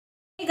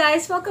Hey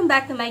guys, welcome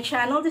back to my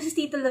channel. This is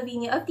Tita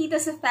Lavinia of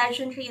Titas of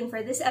Pageantry, and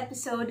for this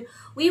episode,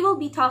 we will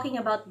be talking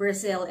about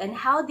Brazil and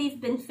how they've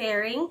been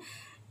faring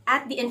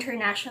at the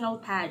international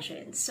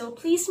pageants. So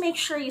please make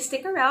sure you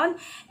stick around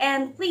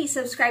and please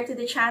subscribe to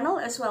the channel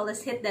as well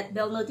as hit that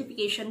bell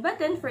notification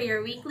button for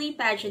your weekly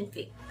pageant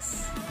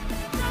fix.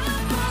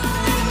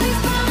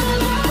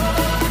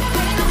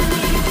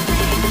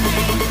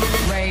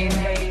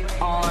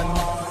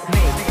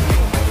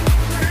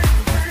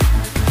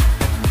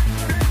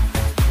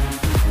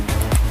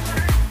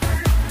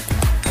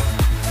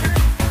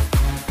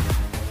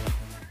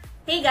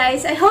 Hey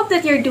guys, I hope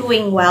that you're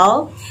doing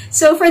well.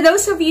 So for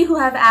those of you who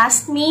have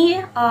asked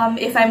me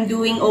if I'm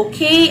doing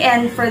okay,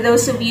 and for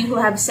those of you who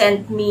have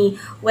sent me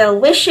well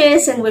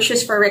wishes and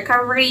wishes for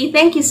recovery,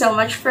 thank you so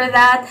much for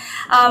that.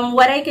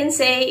 What I can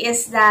say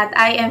is that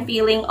I am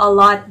feeling a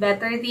lot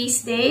better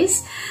these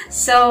days.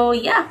 So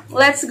yeah,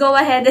 let's go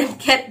ahead and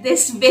get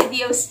this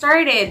video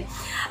started.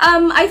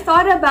 I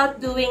thought about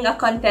doing a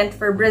content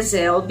for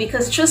Brazil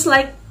because just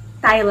like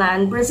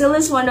Thailand, Brazil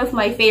is one of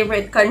my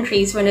favorite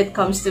countries when it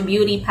comes to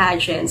beauty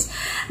pageants.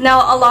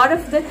 Now, a lot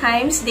of the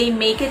times they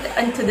make it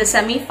into the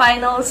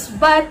semifinals,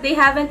 but they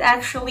haven't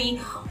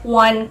actually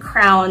won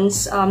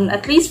crowns,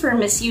 at least for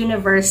Miss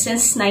Universe,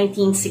 since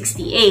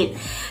 1968.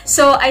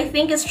 So I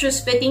think it's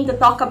just fitting to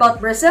talk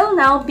about Brazil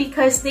now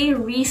because they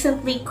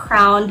recently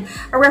crowned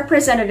a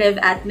representative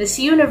at Miss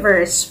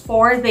Universe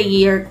for the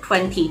year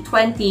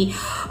 2020,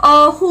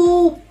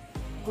 who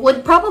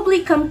would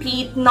probably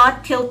compete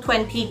not till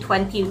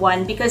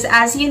 2021 because,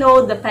 as you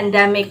know, the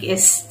pandemic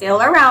is still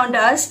around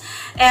us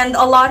and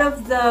a lot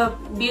of the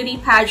beauty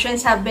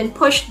pageants have been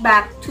pushed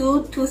back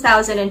to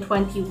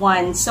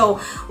 2021.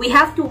 So we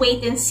have to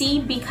wait and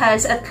see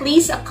because at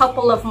least a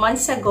couple of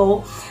months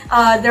ago,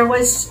 there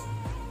was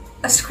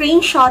a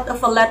screenshot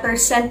of a letter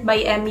sent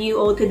by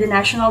MUO to the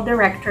national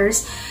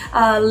directors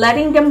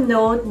letting them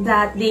know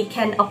that they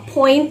can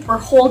appoint or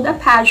hold a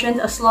pageant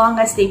as long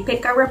as they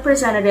pick a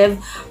representative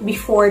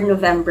before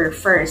November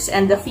 1st.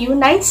 And a few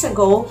nights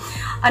ago,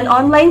 an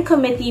online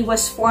committee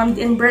was formed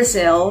in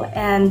Brazil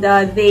and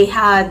they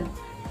had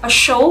a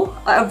show,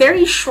 a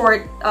very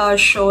short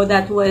show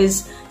that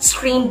was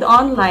streamed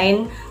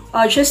online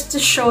just to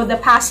show the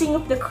passing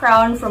of the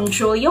crown from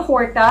Julia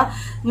Horta,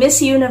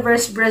 Miss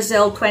Universe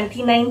Brazil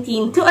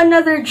 2019, to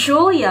another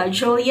Julia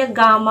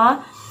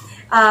Gama,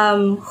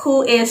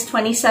 who is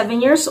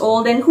 27 years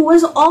old and who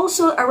was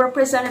also a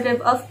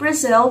representative of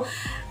Brazil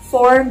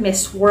for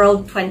Miss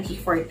World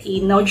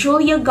 2014. Now,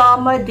 Julia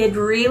Gama did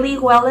really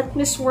well at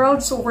Miss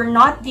World, so we're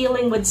not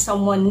dealing with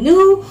someone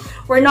new.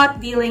 We're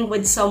not dealing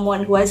with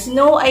someone who has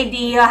no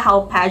idea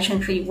how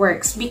pageantry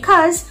works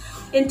because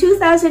in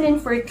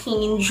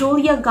 2014,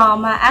 Julia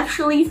Gama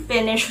actually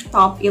finished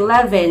top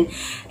 11.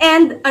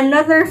 And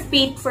another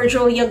feat for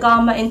Julia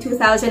Gama in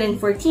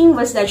 2014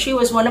 was that she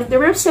was one of the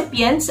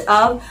recipients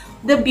of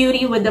the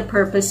Beauty with a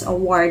Purpose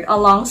Award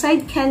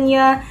alongside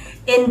Kenya,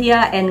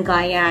 India, and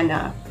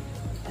Guyana.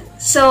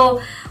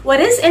 So what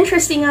is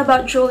interesting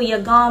about Julia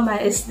Gama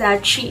is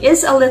that she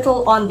is a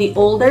little on the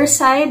older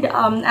side.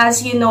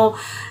 As you know,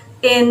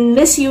 in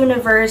Miss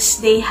Universe,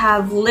 they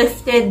have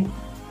lifted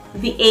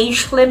the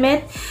age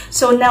limit,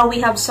 so now we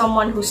have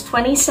someone who's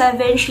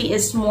 27. She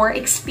is more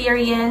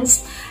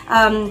experienced.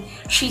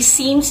 She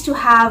seems to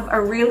have a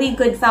really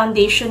good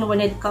foundation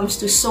when it comes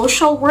to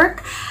social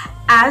work,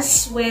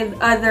 as with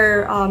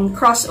other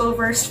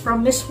crossovers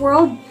from Miss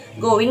World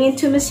going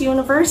into Miss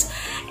Universe.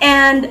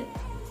 And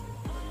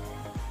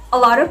a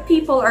lot of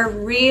people are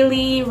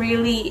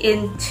really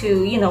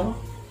into, you know,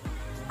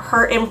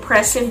 her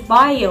impressive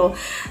bio.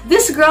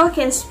 This girl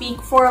can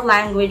speak 4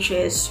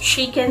 languages.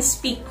 She can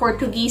speak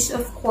Portuguese,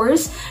 of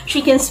course.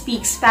 She can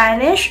speak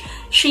Spanish.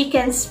 She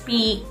can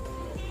speak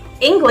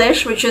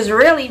English, which is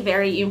really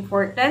very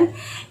important.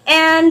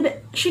 And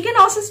she can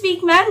also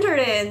speak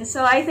Mandarin.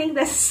 So I think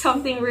that's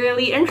something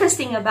really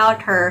interesting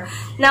about her.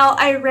 Now,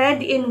 I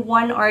read in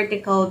one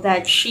article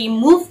that she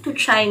moved to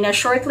China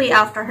shortly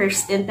after her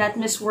stint at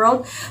Miss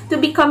World to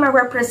become a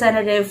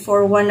representative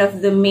for one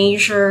of the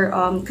major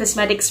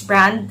cosmetics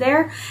brand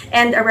there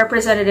and a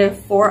representative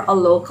for a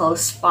local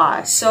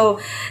spa. So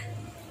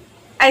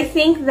I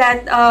think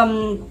that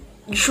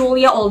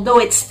Julia, although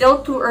it's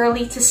still too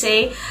early to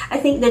say, I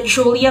think that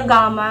Julia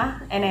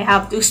Gama, and I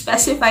have to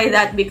specify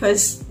that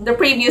because the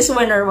previous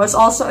winner was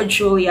also a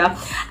Julia,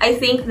 I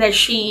think that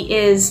she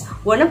is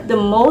one of the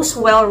most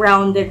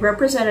well-rounded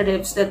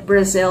representatives that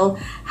Brazil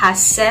has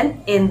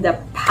sent in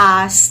the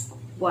past,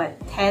 what,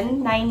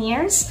 9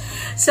 years?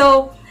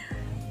 So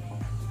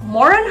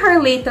more on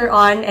her later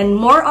on and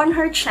more on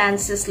her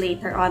chances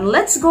later on.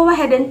 Let's go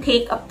ahead and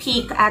take a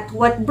peek at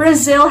what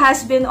Brazil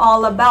has been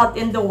all about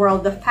in the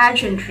world of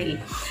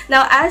pageantry.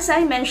 Now, as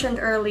I mentioned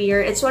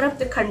earlier, it's one of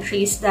the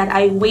countries that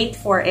I wait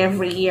for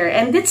every year.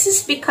 And this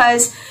is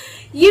because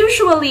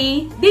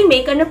usually they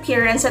make an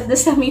appearance at the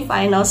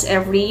semifinals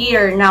every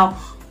year. Now,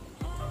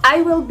 I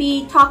will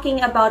be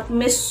talking about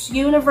Miss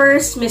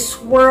Universe, Miss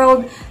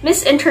World,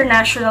 Miss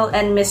International,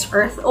 and Miss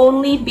Earth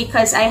only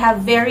because I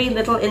have very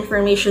little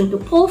information to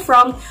pull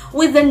from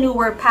with the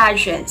newer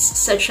pageants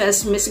such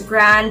as Miss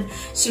Grand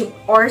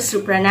or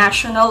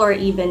Supranational or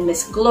even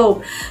Miss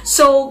Globe.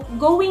 So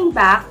going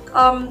back,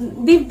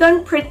 they've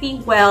done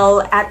pretty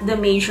well at the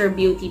major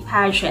beauty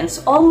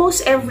pageants.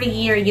 Almost every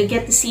year you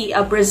get to see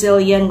a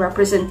Brazilian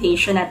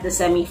representation at the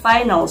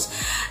semifinals.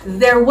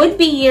 There would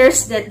be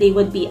years that they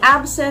would be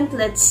absent,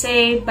 let's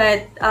say,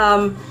 but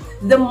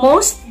the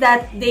most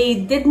that they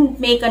didn't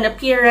make an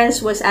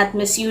appearance was at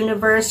Miss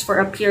Universe for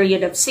a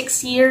period of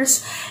 6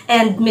 years,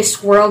 and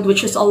Miss World,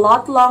 which is a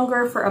lot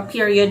longer, for a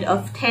period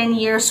of 10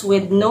 years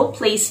with no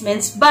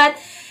placements. But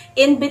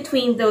in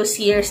between those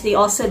years, they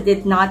also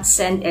did not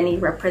send any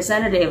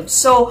representatives.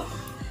 So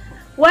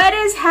what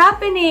is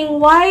happening?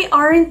 Why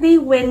aren't they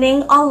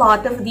winning a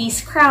lot of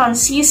these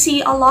crowns? You see,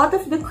 a lot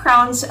of the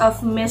crowns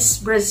of Miss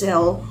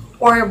Brazil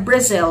or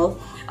Brazil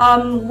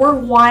were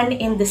won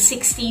in the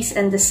 60s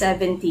and the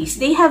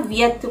 70s. They have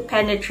yet to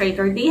penetrate,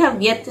 or they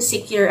have yet to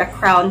secure a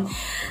crown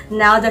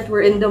now that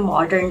we're in the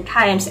modern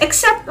times,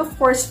 except of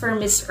course for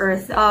Miss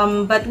Earth.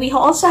 But we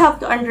also have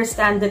to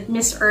understand that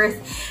Miss Earth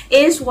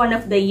is one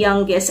of the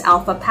youngest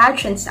alpha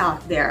pageants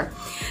out there.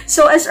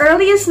 So as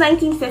early as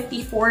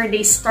 1954,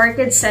 they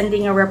started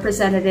sending a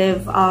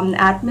representative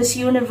at Miss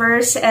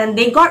Universe, and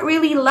they got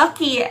really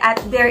lucky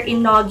at their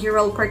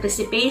inaugural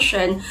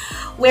participation,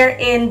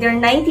 wherein their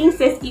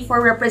 1954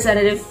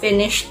 representative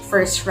finished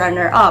first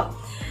runner-up.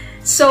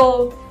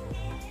 So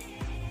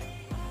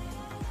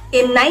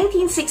in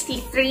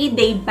 1963,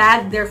 they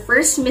bagged their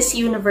first Miss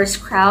Universe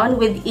crown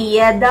with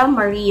Ieda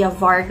Maria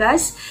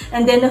Vargas.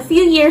 And then a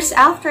few years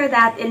after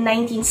that, in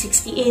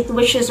 1968,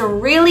 which is a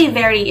really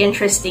very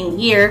interesting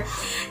year,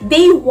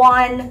 they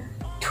won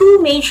 2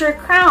 major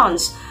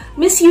crowns.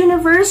 Miss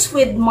Universe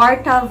with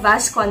Marta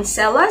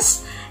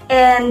Vasconcelos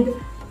and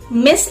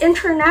Miss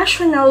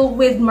International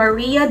with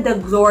Maria de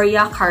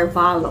Gloria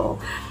Carvalho.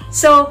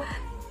 So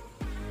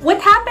what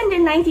happened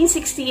in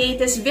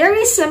 1968 is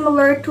very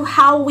similar to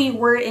how we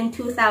were in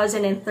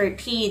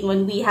 2013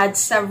 when we had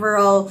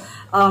several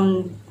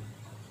alpha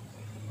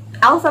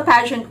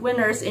pageant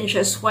winners in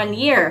just 1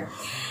 year.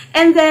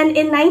 And then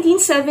in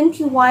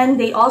 1971,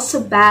 they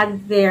also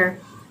bagged their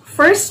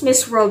first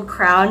Miss World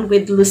crown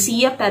with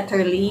Lucia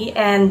Petterly.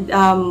 And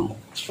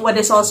what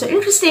is also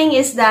interesting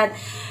is that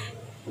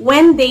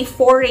when they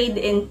forayed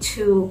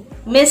into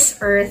Miss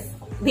Earth,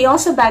 they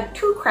also bagged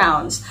 2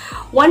 crowns.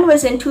 One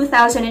was in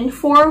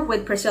 2004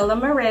 with Priscilla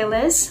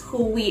Morales,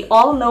 who we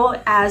all know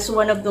as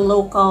one of the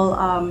local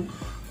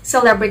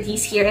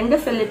celebrities here in the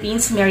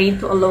Philippines,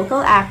 married to a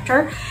local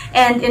actor.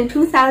 And in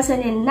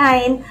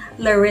 2009,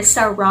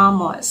 Larissa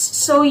Ramos.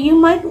 So you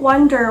might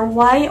wonder,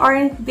 why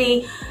aren't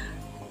they,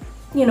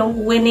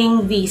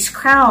 winning these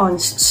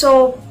crowns?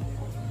 So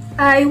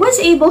I was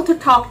able to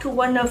talk to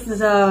one of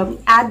the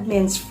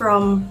admins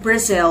from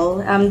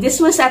Brazil.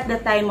 This was at the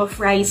time of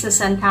Raisa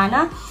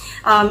Santana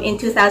in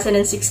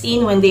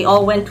 2016 when they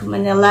all went to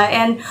Manila.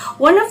 And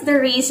one of the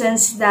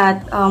reasons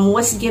that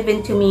was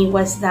given to me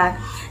was that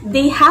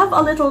they have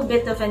a little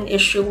bit of an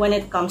issue when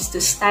it comes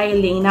to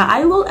styling. Now,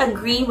 I will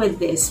agree with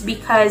this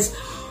because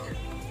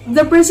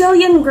the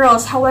Brazilian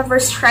girls, however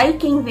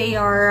striking they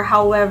are,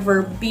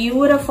 however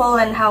beautiful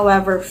and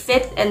however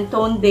fit and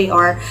toned they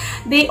are,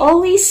 they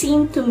always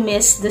seem to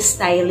miss the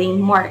styling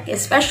mark,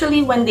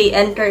 especially when they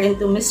enter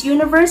into Miss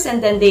Universe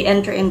and then they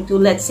enter into,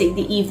 let's say,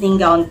 the evening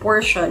gown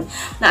portion.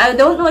 Now, I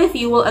don't know if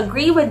you will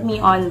agree with me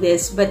on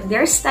this, but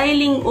their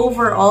styling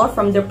overall,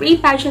 from the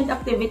pre-pageant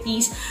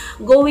activities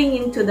going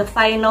into the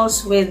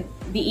finals with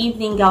the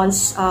evening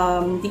gowns,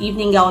 the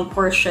evening gown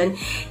portion,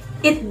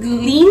 it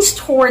leans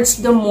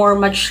towards the more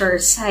mature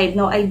side.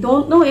 Now, I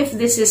don't know if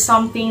this is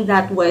something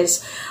that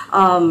was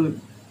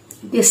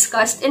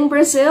discussed in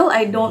Brazil.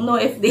 I don't know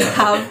if they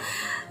have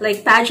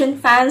like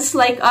pageant fans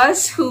like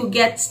us who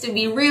gets to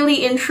be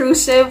really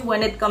intrusive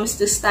when it comes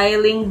to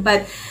styling,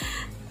 but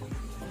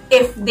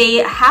if they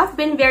have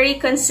been very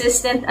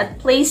consistent at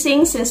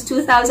placing since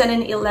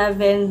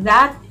 2011,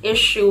 that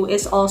issue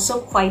is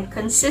also quite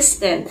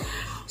consistent.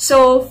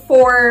 So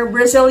for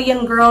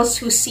Brazilian girls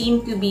who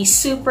seem to be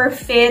super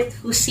fit,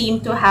 who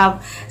seem to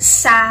have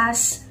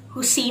sass,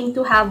 who seem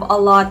to have a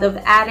lot of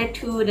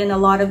attitude and a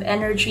lot of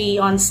energy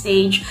on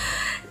stage,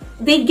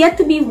 they get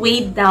to be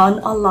weighed down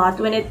a lot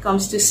when it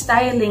comes to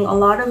styling. A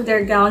lot of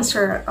their gowns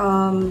are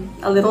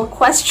a little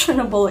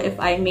questionable, if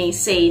I may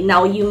say.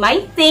 Now, you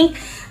might think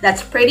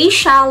that's pretty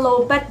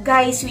shallow, but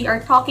guys, we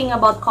are talking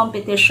about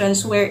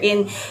competitions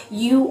wherein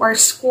you are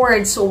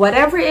scored. So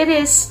whatever it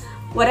is,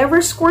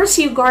 whatever scores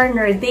you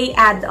garner, they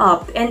add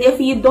up. And if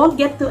you don't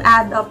get to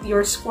add up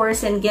your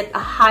scores and get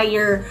a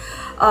higher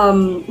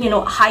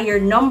higher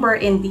number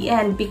in the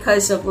end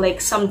because of like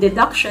some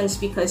deductions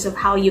because of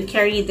how you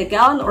carry the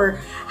gown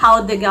or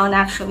how the gown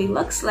actually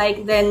looks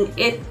like, then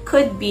it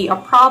could be a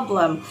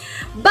problem.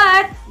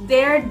 But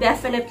there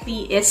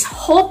definitely is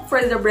hope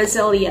for the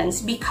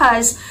Brazilians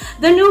because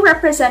the new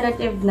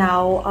representative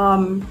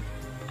now,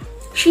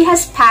 she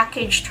has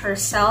packaged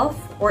herself,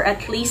 or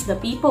at least the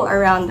people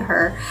around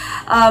her,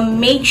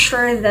 made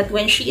sure that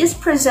when she is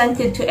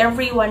presented to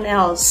everyone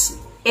else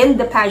in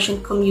the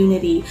pageant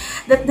community,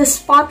 that the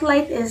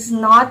spotlight is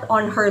not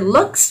on her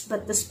looks,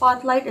 but the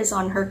spotlight is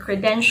on her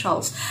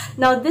credentials.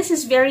 Now, this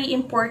is very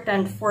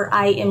important for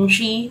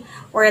IMG,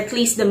 or at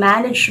least the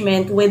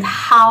management, with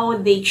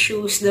how they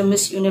choose the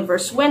Miss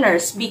Universe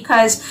winners,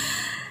 because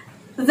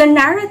the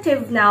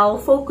narrative now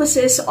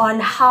focuses on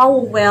how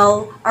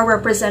well a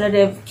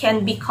representative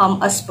can become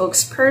a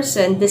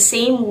spokesperson, the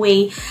same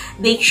way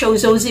they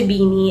chose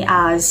Ozibini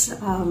as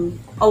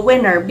a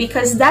winner,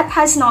 because that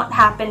has not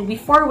happened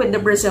before with the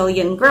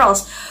Brazilian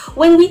girls.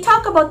 When we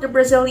talk about the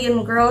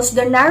Brazilian girls,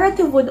 the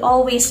narrative would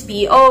always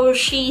be, oh,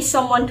 she's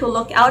someone to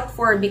look out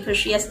for because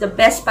she has the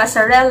best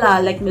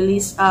pasarela, like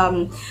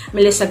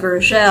Melissa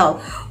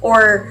Gurgel,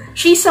 or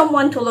she's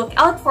someone to look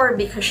out for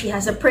because she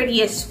has the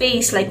prettiest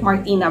face, like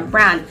Martina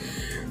Brandt.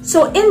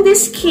 So in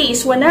this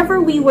case, whenever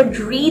we would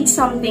read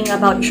something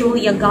about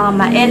Julia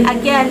Gama, and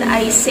again,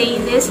 I say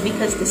this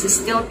because this is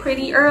still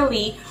pretty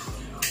early,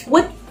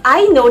 what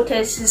I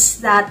notice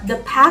is that the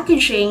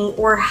packaging,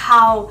 or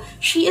how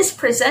she is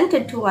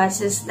presented to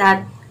us, is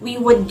that we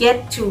would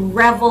get to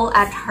revel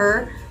at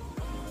her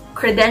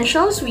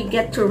credentials, we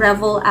get to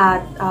revel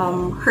at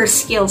her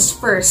skills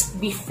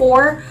first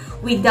before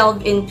we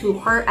delve into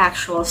her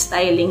actual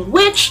styling,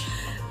 which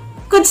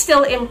could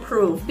still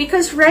improve,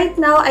 because right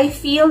now I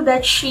feel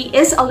that she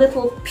is a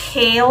little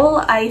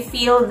pale. I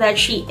feel that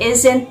she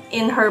isn't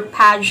in her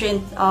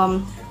pageant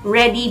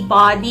ready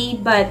body,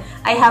 but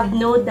I have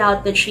no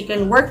doubt that she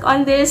can work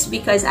on this,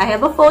 because I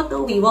have a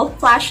photo. We will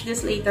flash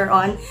this later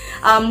on.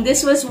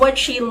 This was what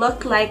she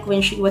looked like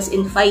when she was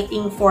in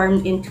fighting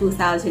form in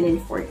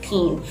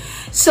 2014.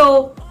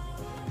 So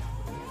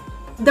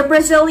the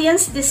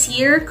Brazilians this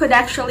year could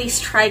actually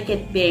strike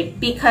it big,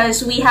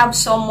 because we have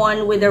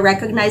someone with a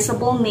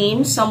recognizable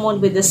name, someone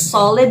with a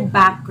solid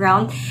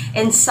background,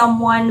 and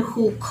someone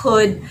who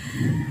could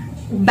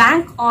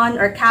bank on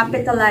or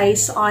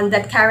capitalize on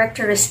that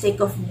characteristic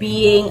of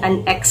being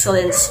an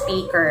excellent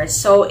speaker.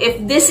 So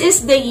if this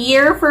is the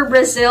year for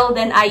Brazil,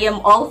 then I am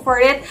all for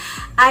it.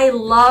 I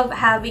love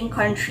having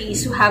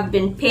countries who have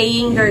been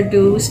paying their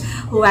dues,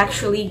 who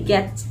actually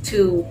get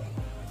to,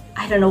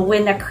 I don't know,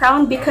 win a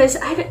crown, because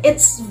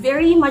it's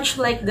very much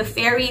like the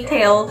fairy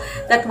tale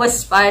that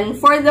was spun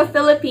for the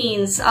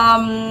Philippines.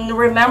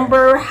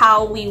 Remember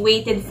how we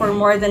waited for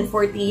more than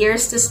 40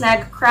 years to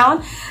snag a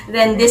crown?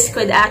 Then this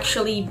could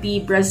actually be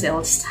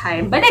Brazil's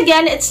time. But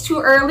again, it's too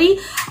early.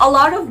 A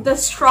lot of the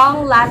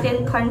strong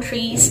Latin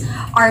countries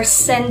are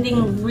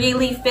sending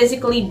really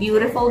physically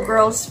beautiful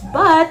girls,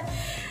 but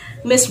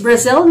Miss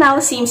Brazil now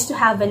seems to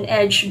have an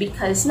edge,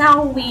 because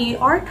now we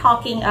are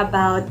talking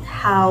about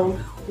how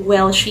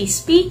well she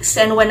speaks,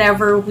 and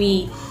whenever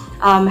we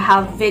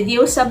have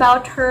videos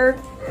about her,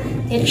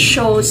 it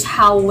shows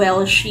how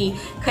well she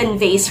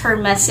conveys her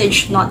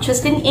message, not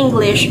just in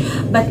English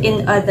but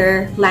in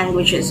other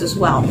languages as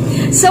well.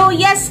 So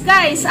yes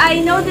guys, I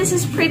know this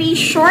is pretty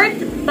short,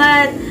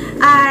 but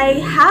I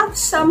have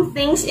some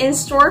things in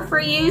store for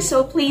you,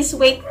 so please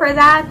wait for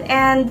that.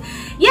 And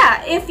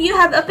yeah, if you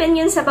have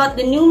opinions about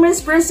the new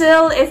Miss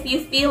Brazil, if you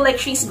feel like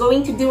she's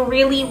going to do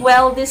really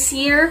well this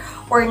year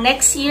or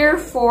next year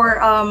for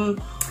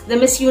the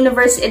Miss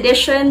Universe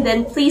edition,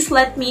 then please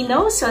let me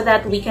know, so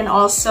that we can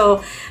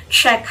also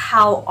check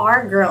how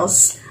our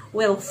girls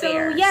will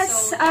fare. So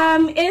yes,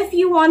 if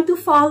you want to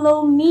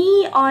follow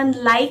me on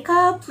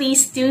Lyka,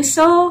 please do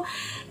so.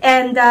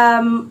 And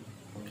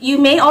you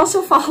may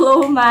also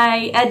follow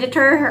my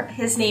editor.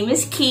 His name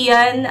is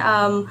Kian.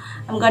 I'm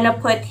gonna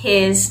put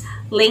his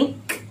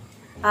link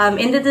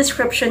in the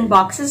description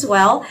box as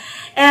well.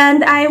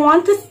 And I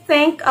want to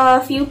thank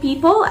a few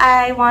people.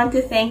 I want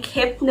to thank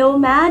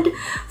Hypnomad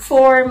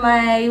for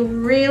my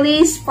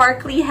really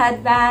sparkly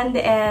headband,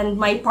 and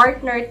my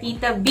partner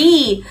Tita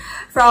B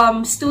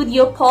from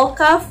Studio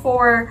Polka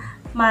for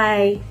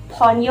my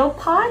ponyo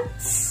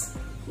pots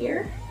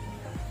here,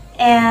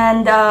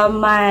 and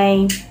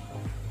my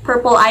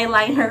purple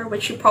eyeliner,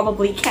 which you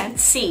probably can't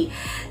see.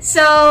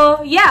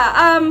 So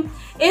yeah,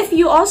 if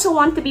you also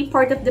want to be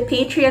part of the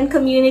Patreon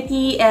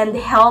community and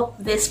help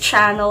this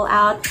channel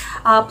out,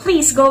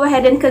 please go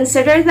ahead and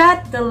consider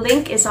that. The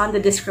link is on the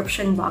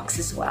description box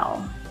as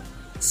well.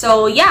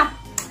 So yeah,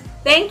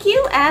 thank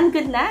you and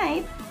good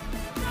night.